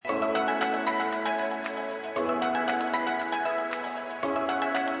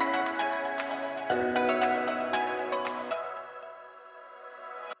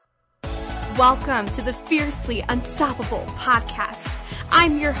welcome to the Fiercely Unstoppable podcast.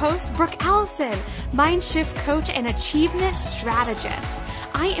 I'm your host, Brooke Allison, mind shift coach and achievement strategist.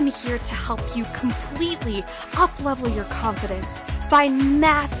 I am here to help you completely up-level your confidence, find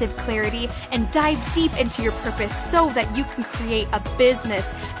massive clarity, and dive deep into your purpose so that you can create a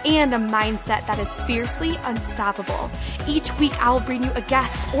business and a mindset that is fiercely unstoppable. Each week, I will bring you a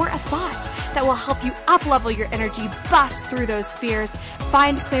guest or a thought that will help you up-level your energy, bust through those fears,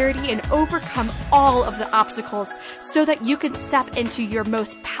 find clarity, and overcome all of the obstacles so that you can step into your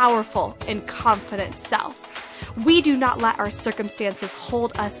most powerful and confident self. We do not let our circumstances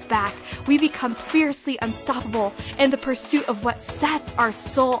hold us back. We become fiercely unstoppable in the pursuit of what sets our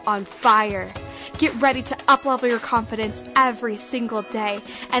soul on fire. Get ready to up-level your confidence every single day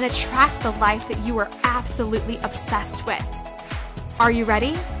and attract the life that you are absolutely obsessed with. Are you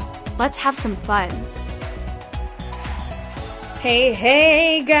ready? Let's have some fun.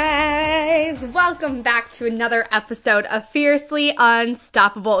 Hey guys! Welcome back to another episode of Fiercely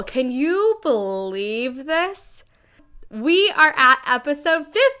Unstoppable. Can you believe this? We are at episode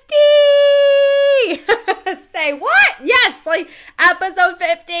 50! Say what? Yes, like episode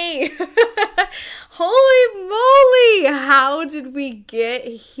 50! Holy moly! How did we get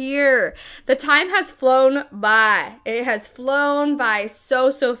here? The time has flown by. It has flown by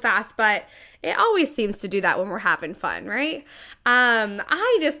so fast, but it always seems to do that when we're having fun, right?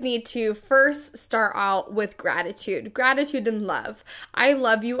 I just need to first start out with gratitude and love. I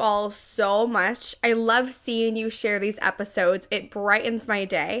love you all so much. I love seeing you share these episodes. It brightens my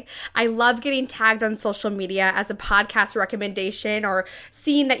day. I love getting tagged on social media as a podcast recommendation or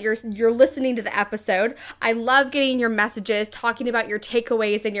seeing that you're listening to the episode. I love getting your messages, talking about your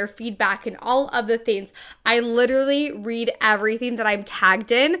takeaways and your feedback and all of the things. I literally read everything that I'm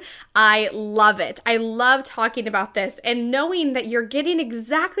tagged in. I love it. I love talking about this and knowing that you're getting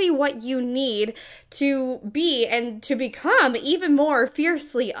exactly what you need to be and to become even more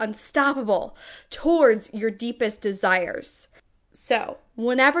fiercely unstoppable towards your deepest desires. So,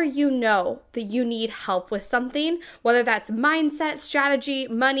 whenever you know that you need help with something, whether that's mindset, strategy,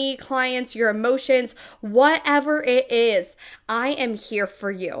 money, clients, your emotions, whatever it is, I am here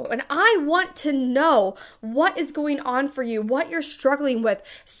for you. And I want to know what is going on for you, what you're struggling with,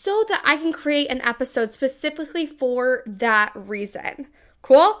 so that I can create an episode specifically for that reason.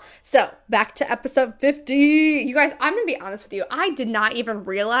 Cool? So, back to episode 50. You guys, I'm going to be honest with you. I did not even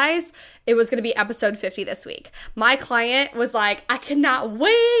realize it was going to be episode 50 this week. My client was like, I cannot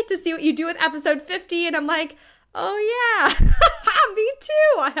wait to see what you do with episode 50. And I'm like, oh yeah, me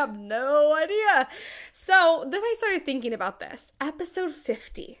too. I have no idea. So then I started thinking about this. Episode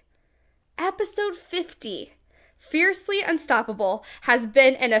 50. Fiercely Unstoppable has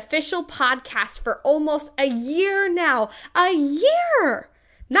been an official podcast for almost a year now. A year!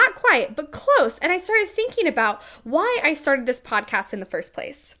 Not quite, but close. And I started thinking about why I started this podcast in the first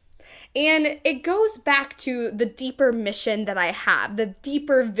place. And it goes back to the deeper mission that I have, the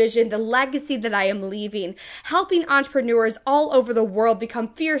deeper vision, the legacy that I am leaving, helping entrepreneurs all over the world become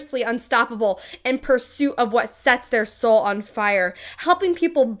fiercely unstoppable in pursuit of what sets their soul on fire, helping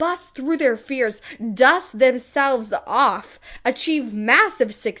people bust through their fears, dust themselves off, achieve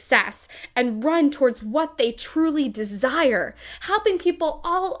massive success, and run towards what they truly desire, helping people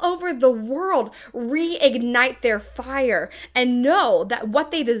all over the world reignite their fire and know that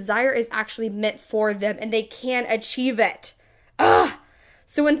what they desire is actually meant for them and they can achieve it.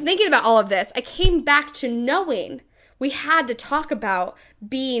 So when thinking about all of this, I came back to knowing we had to talk about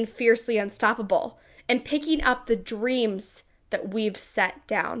being fiercely unstoppable and picking up the dreams that we've set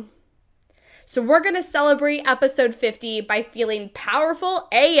down. So we're going to celebrate episode 50 by feeling powerful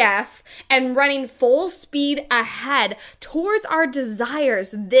AF and running full speed ahead towards our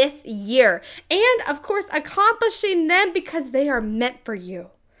desires this year. And of course, accomplishing them because they are meant for you.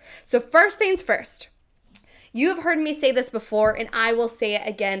 So first things first, you have heard me say this before and I will say it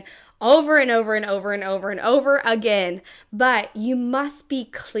again over and over again, but you must be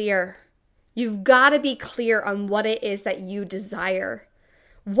clear. You've got to be clear on what it is that you desire.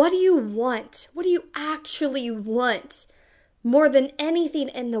 What do you want? What do you actually want more than anything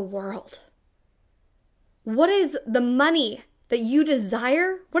in the world? What is the money that you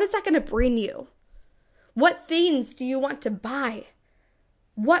desire? What is that going to bring you? What things do you want to buy?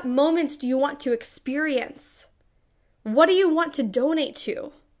 What moments do you want to experience? What do you want to donate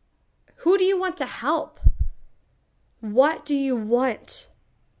to? Who do you want to help? What do you want?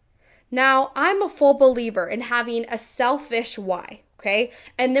 Now, I'm a full believer in having a selfish why, okay?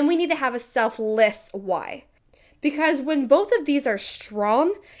 And then we need to have a selfless why. Because when both of these are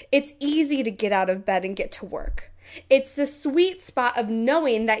strong, it's easy to get out of bed and get to work. It's the sweet spot of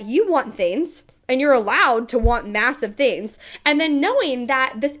knowing that you want things and you're allowed to want massive things. And then knowing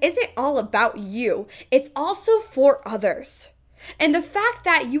that this isn't all about you. It's also for others. And the fact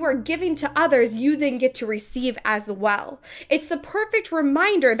that you are giving to others, you then get to receive as well. It's the perfect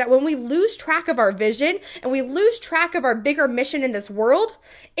reminder that when we lose track of our vision and we lose track of our bigger mission in this world,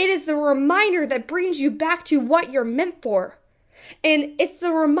 it is the reminder that brings you back to what you're meant for. And it's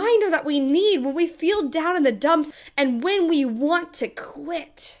the reminder that we need when we feel down in the dumps and when we want to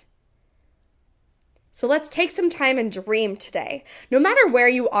quit. So let's take some time and dream today. No matter where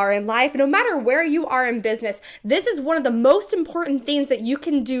you are in life, no matter where you are in business, this is one of the most important things that you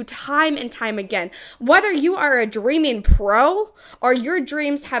can do time and time again. Whether you are a dreaming pro or your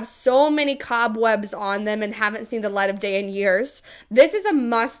dreams have so many cobwebs on them and haven't seen the light of day in years, this is a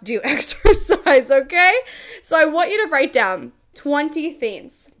must-do exercise, okay? So I want you to write down 20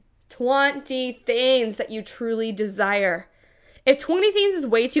 things that you truly desire. If 20 things is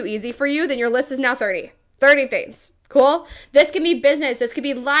way too easy for you, then your list is now 30. 30 things. Cool? This could be business. This could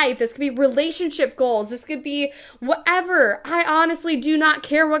be life. This could be relationship goals. This could be whatever. I honestly do not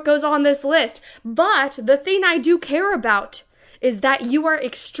care what goes on this list. But the thing I do care about is that you are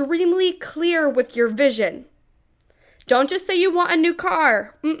extremely clear with your vision. Don't just say you want a new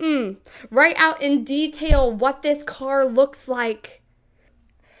car. Write out in detail what this car looks like.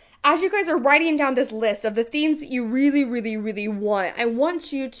 As you guys are writing down this list of the things that you really, really, really want, I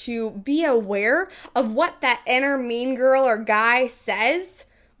want you to be aware of what that inner mean girl or guy says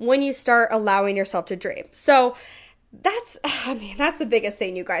when you start allowing yourself to dream. So that's the biggest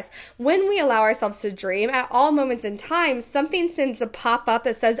thing, you guys. When we allow ourselves to dream, at all moments in time, something seems to pop up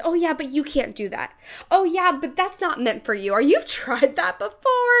that says, oh yeah, but you can't do that. Oh yeah, but that's not meant for you. Or you've tried that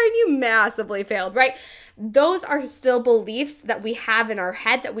before and you massively failed, right? Those are still beliefs that we have in our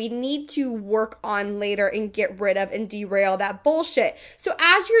head that we need to work on later and get rid of and derail that bullshit. So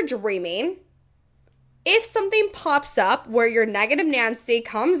as you're dreaming, if something pops up where your negative Nancy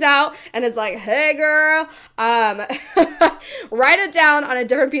comes out and is like, hey girl, write it down on a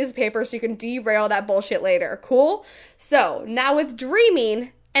different piece of paper so you can derail that bullshit later. Cool? So now with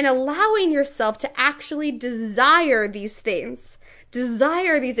dreaming and allowing yourself to actually desire these things,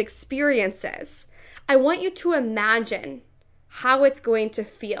 desire these experiences, I want you to imagine how it's going to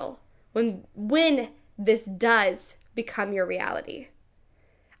feel when this does become your reality.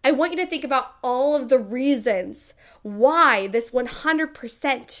 I want you to think about all of the reasons why this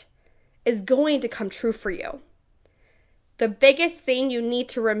 100% is going to come true for you. The biggest thing you need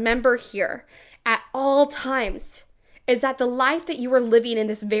to remember here at all times is that the life that you are living in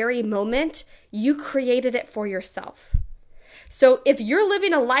this very moment, you created it for yourself. So if you're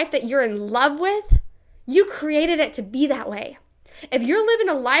living a life that you're in love with, you created it to be that way. If you're living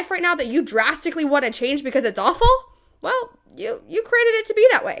a life right now that you drastically want to change because it's awful, well, you created it to be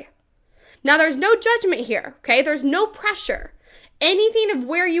that way. Now, there's no judgment here, okay? There's no pressure. Anything of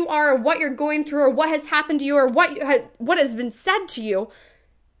where you are or what you're going through or what has happened to you or what has been said to you,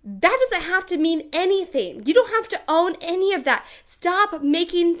 that doesn't have to mean anything. You don't have to own any of that. Stop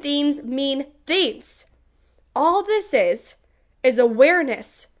making things mean things. All this is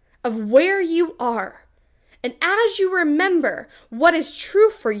awareness of where you are. And as you remember what is true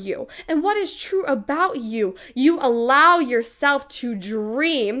for you and what is true about you, you allow yourself to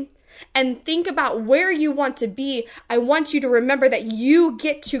dream and think about where you want to be. I want you to remember that you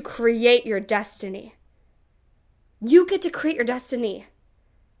get to create your destiny. You get to create your destiny.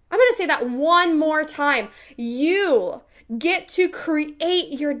 I'm going to say that one more time. You get to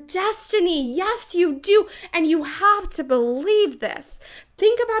create your destiny. Yes, you do. And you have to believe this.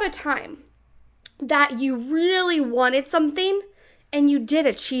 Think about a time that you really wanted something and you did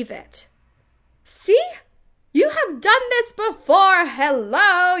achieve it. See? You have done this before.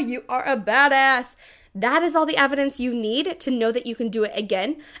 Hello, you are a badass. That is all the evidence you need to know that you can do it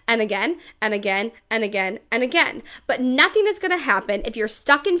again and again and again and again and again. But nothing is going to happen if you're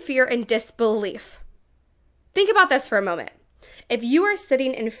stuck in fear and disbelief. Think about this for a moment. If you are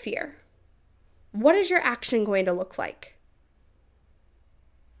sitting in fear, what is your action going to look like?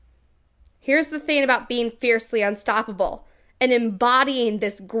 Here's the thing about being fiercely unstoppable and embodying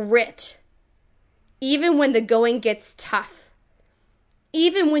this grit. Even when the going gets tough,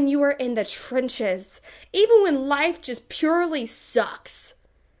 even when you are in the trenches, even when life just purely sucks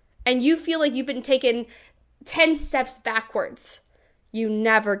and you feel like you've been taken 10 steps backwards, you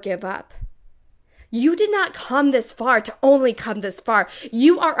never give up. You did not come this far to only come this far.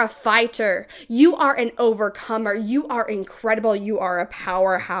 You are a fighter. You are an overcomer. You are incredible. You are a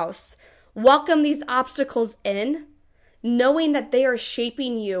powerhouse. Welcome these obstacles in, knowing that they are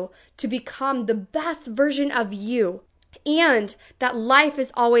shaping you to become the best version of you, and that life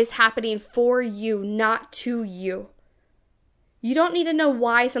is always happening for you, not to you. You don't need to know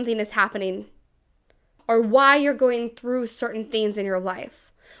why something is happening or why you're going through certain things in your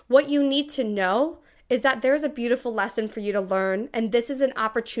life. What you need to know is that there's a beautiful lesson for you to learn, and this is an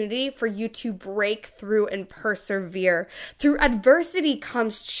opportunity for you to break through and persevere. Through adversity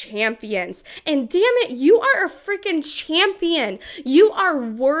comes champions, and damn it, you are a freaking champion. You are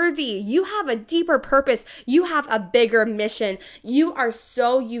worthy. You have a deeper purpose. You have a bigger mission. You are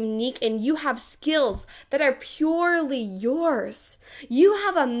so unique, and you have skills that are purely yours. You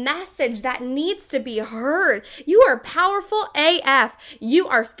have a message that needs to be heard. You are powerful AF. You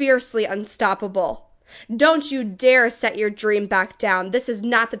are fiercely unstoppable. Don't you dare set your dream back down. This is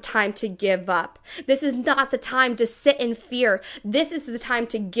not the time to give up. This is not the time to sit in fear. This is the time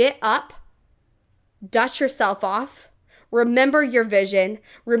to get up, dust yourself off, remember your vision,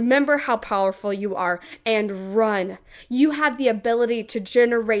 remember how powerful you are, and run. You have the ability to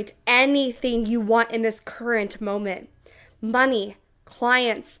generate anything you want in this current moment. Money,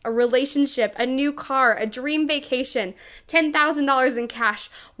 clients, a relationship, a new car, a dream vacation, $10,000 in cash,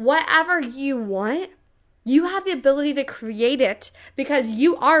 whatever you want. You have the ability to create it because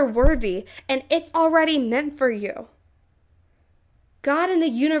you are worthy and it's already meant for you. God and the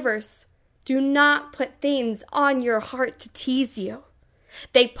universe do not put things on your heart to tease you.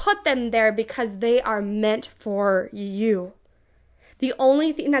 They put them there because they are meant for you. The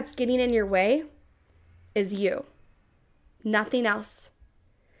only thing that's getting in your way is you. Nothing else.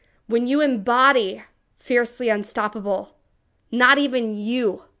 When you embody fiercely unstoppable, not even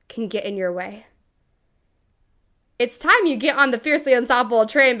you can get in your way. It's time you get on the fiercely unstoppable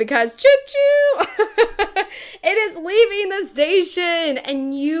train because choo-choo, it is leaving the station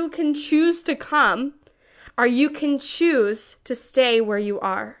and you can choose to come or you can choose to stay where you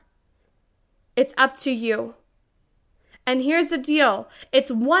are. It's up to you. And here's the deal. It's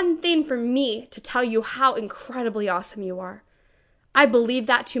one thing for me to tell you how incredibly awesome you are. I believe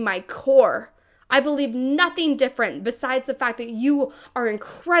that to my core. I believe nothing different besides the fact that you are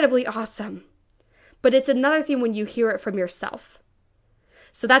incredibly awesome. But it's another thing when you hear it from yourself.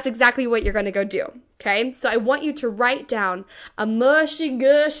 So that's exactly what you're going to go do, okay? So I want you to write down a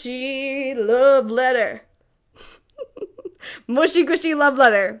mushy-gushy love letter. Mushy-gushy love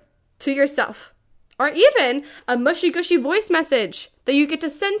letter to yourself. Or even a mushy-gushy voice message that you get to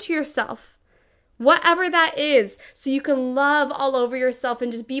send to yourself. Whatever that is, so you can love all over yourself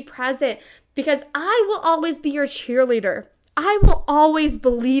and just be present. Because I will always be your cheerleader. I will always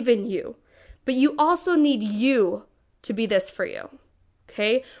believe in you. But you also need you to be this for you,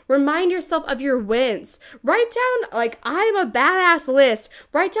 okay? Remind yourself of your wins. Write down, I'm a badass list.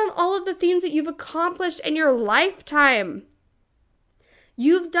 Write down all of the things that you've accomplished in your lifetime.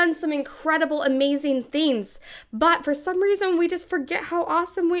 You've done some incredible, amazing things. But for some reason, we just forget how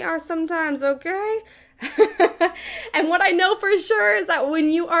awesome we are sometimes, okay? And what I know for sure is that when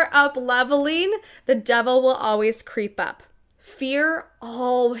you are up leveling, the devil will always creep up. Fear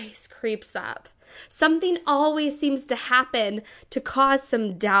always creeps up. Something always seems to happen to cause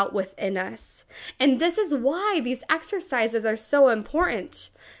some doubt within us. And this is why these exercises are so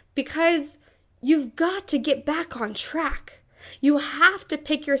important, because you've got to get back on track. You have to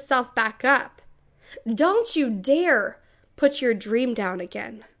pick yourself back up. Don't you dare put your dream down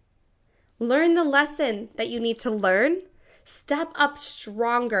again. Learn the lesson that you need to learn. Step up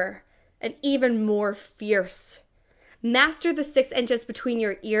stronger and even more fierce. Master the 6 inches between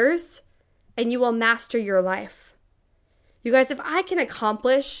your ears, and you will master your life. You guys, if I can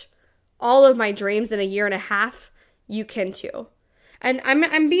accomplish all of my dreams in a year and a half, you can too. And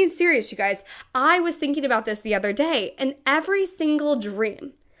I'm being serious, you guys. I was thinking about this the other day, and every single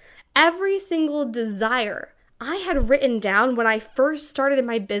dream, every single desire I had written down when I first started in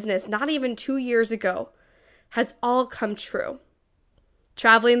my business, not even 2 years ago, has all come true.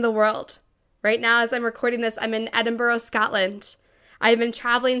 Traveling the world. Right now, as I'm recording this, I'm in Edinburgh, Scotland. I've been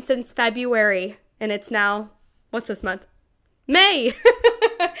traveling since February, and it's now, what's this month? May!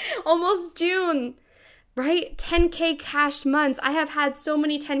 Almost June, right? 10K cash months. I have had so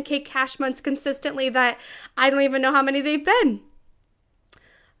many 10K cash months consistently that I don't even know how many they've been.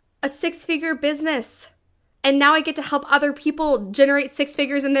 A 6-figure business. And now I get to help other people generate 6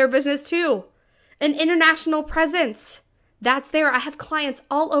 figures in their business too. An international presence. That's there. I have clients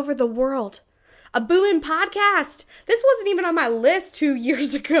all over the world. A booming podcast. This wasn't even on my list 2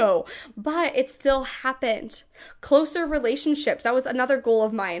 years ago, but it still happened. Closer relationships. That was another goal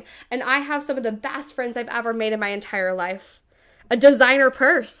of mine. And I have some of the best friends I've ever made in my entire life. A designer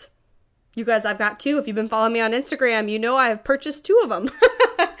purse. You guys, I've got 2. If you've been following me on Instagram, you know I have purchased 2 of them.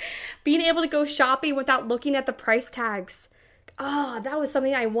 Being able to go shopping without looking at the price tags. Oh, that was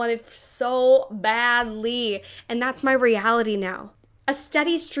something I wanted so badly. And that's my reality now. A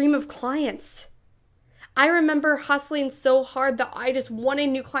steady stream of clients. I remember hustling so hard that I just wanted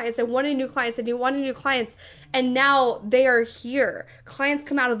new clients. I wanted new clients. I wanted new clients. And now they are here. Clients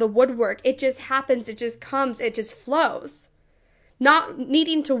come out of the woodwork. It just happens. It just comes. It just flows. Not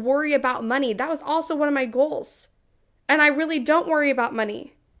needing to worry about money. That was also one of my goals. And I really don't worry about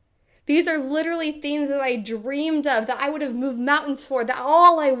money. These are literally things that I dreamed of, that I would have moved mountains for, that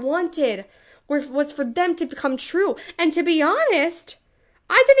all I wanted was for them to become true. And to be honest,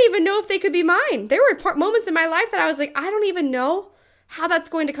 I didn't even know if they could be mine. There were moments in my life that I was like, I don't even know how that's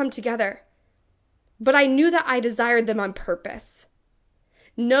going to come together. But I knew that I desired them on purpose.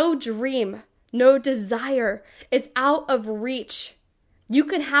 No dream, no desire is out of reach. You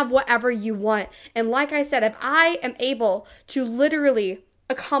can have whatever you want. And like I said, if I am able to literally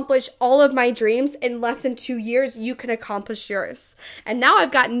accomplish all of my dreams in less than 2 years, you can accomplish yours. And now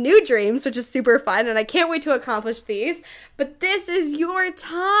I've got new dreams, which is super fun, and I can't wait to accomplish these. But this is your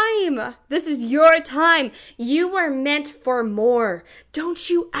time. This is your time. You are meant for more. Don't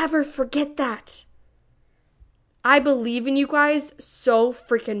you ever forget that. I believe in you guys so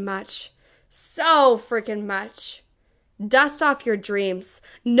freaking much. So freaking much. Dust off your dreams.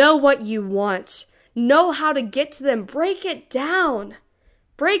 Know what you want. Know how to get to them. Break it down.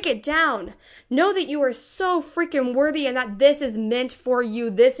 Break it down. Know that you are so freaking worthy and that this is meant for you.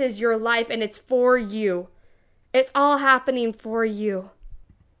 This is your life and it's for you. It's all happening for you.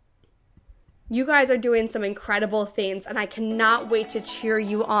 You guys are doing some incredible things and I cannot wait to cheer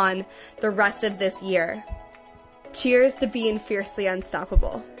you on the rest of this year. Cheers to being fiercely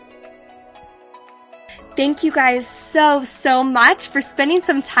unstoppable. Thank you guys so much for spending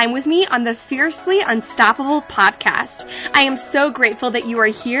some time with me on the Fiercely Unstoppable podcast. I am so grateful that you are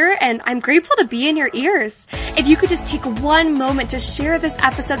here and I'm grateful to be in your ears. If you could just take one moment to share this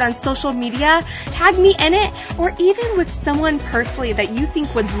episode on social media, tag me in it, or even with someone personally that you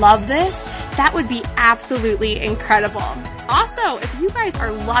think would love this, that would be absolutely incredible. Also, if you guys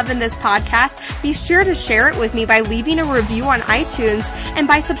are loving this podcast, be sure to share it with me by leaving a review on iTunes and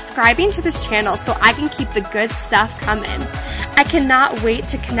by subscribing to this channel so I can keep the good stuff coming. I cannot wait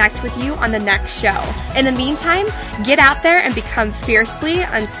to connect with you on the next show. In the meantime, get out there and become fiercely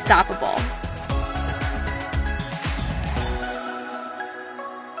unstoppable.